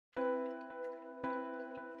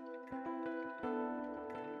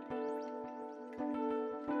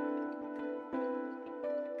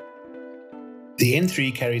The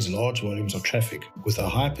N3 carries large volumes of traffic, with a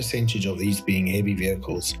high percentage of these being heavy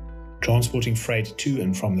vehicles, transporting freight to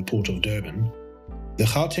and from the port of Durban. The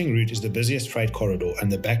Gauteng route is the busiest freight corridor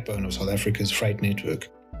and the backbone of South Africa's freight network.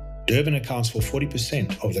 Durban accounts for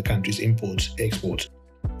 40% of the country's imports-exports,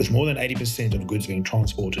 with more than 80% of goods being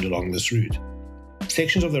transported along this route.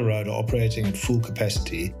 Sections of the road are operating at full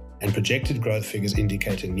capacity, and projected growth figures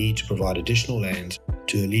indicate a need to provide additional lanes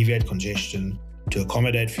to alleviate congestion, to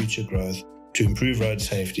accommodate future growth, to improve road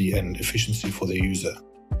safety and efficiency for the user.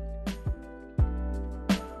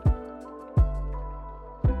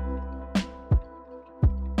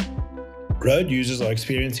 Road users are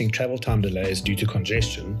experiencing travel time delays due to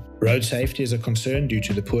congestion. Road safety is a concern due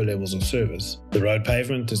to the poor levels of service. The road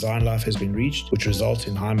pavement design life has been reached, which results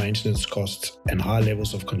in high maintenance costs and high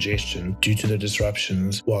levels of congestion due to the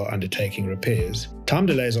disruptions while undertaking repairs. Time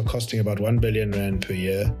delays are costing about 1 billion rand per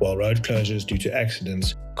year, while road closures due to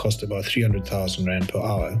accidents cost about 300,000 rand per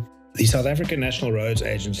hour. The South African National Roads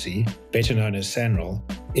Agency, better known as SANRAL,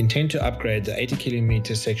 intend to upgrade the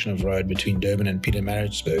 80-kilometre section of road between Durban and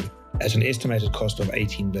Pietermaritzburg at an estimated cost of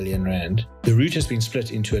 18 billion rand. The route has been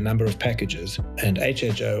split into a number of packages, and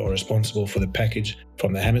HHO are responsible for the package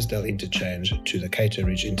from the Hammarsdale interchange to the Cato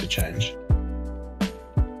Ridge interchange.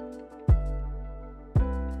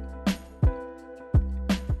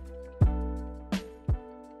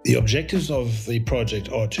 The objectives of the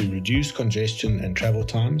project are to reduce congestion and travel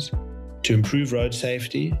times, to improve road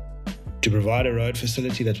safety, to provide a road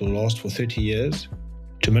facility that will last for 30 years,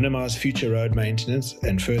 to minimize future road maintenance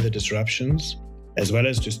and further disruptions, as well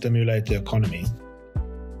as to stimulate the economy.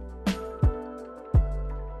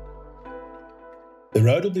 The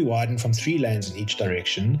road will be widened from 3 lanes in each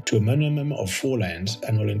direction to a minimum of 4 lanes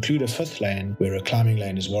and will include a 5th lane where a climbing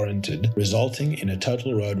lane is warranted, resulting in a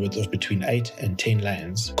total road width of between 8 and 10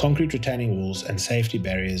 lanes. Concrete retaining walls and safety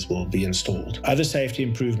barriers will be installed. Other safety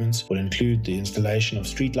improvements will include the installation of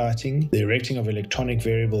street lighting, the erecting of electronic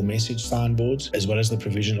variable message signboards, as well as the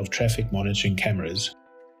provision of traffic monitoring cameras.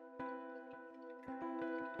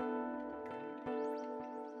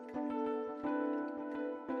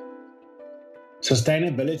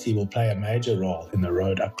 Sustainability will play a major role in the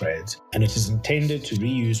road upgrades, and it is intended to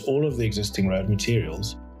reuse all of the existing road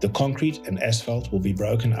materials. The concrete and asphalt will be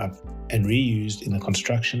broken up and reused in the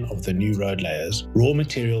construction of the new road layers. Raw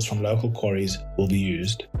materials from local quarries will be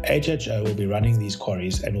used. HHO will be running these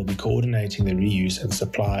quarries and will be coordinating the reuse and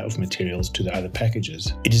supply of materials to the other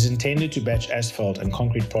packages. It is intended to batch asphalt and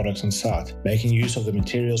concrete products on site, making use of the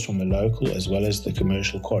materials from the local as well as the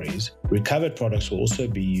commercial quarries. Recovered products will also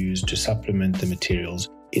be used to supplement the materials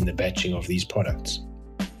in the batching of these products.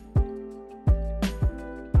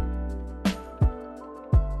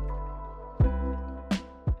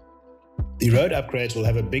 The road upgrades will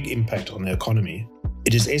have a big impact on the economy.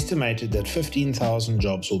 It is estimated that 15,000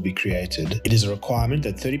 jobs will be created. It is a requirement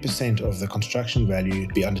that 30% of the construction value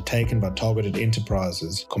be undertaken by targeted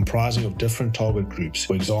enterprises comprising of different target groups,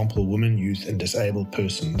 for example, women, youth, and disabled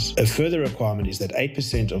persons. A further requirement is that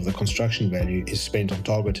 8% of the construction value is spent on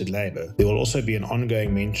targeted labour. There will also be an ongoing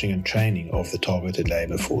mentoring and training of the targeted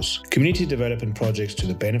labour force. Community development projects to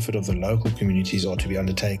the benefit of the local communities are to be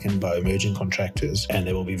undertaken by emerging contractors, and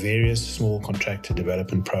there will be various small contractor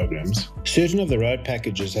development programs. Certain of the road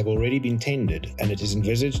packages have already been tendered, and it is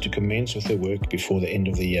envisaged to commence with the work before the end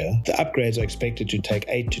of the year. The upgrades are expected to take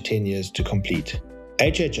 8 to 10 years to complete.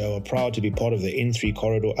 HHO are proud to be part of the N3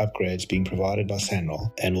 corridor upgrades being provided by SANRAL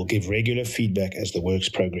and will give regular feedback as the works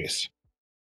progress.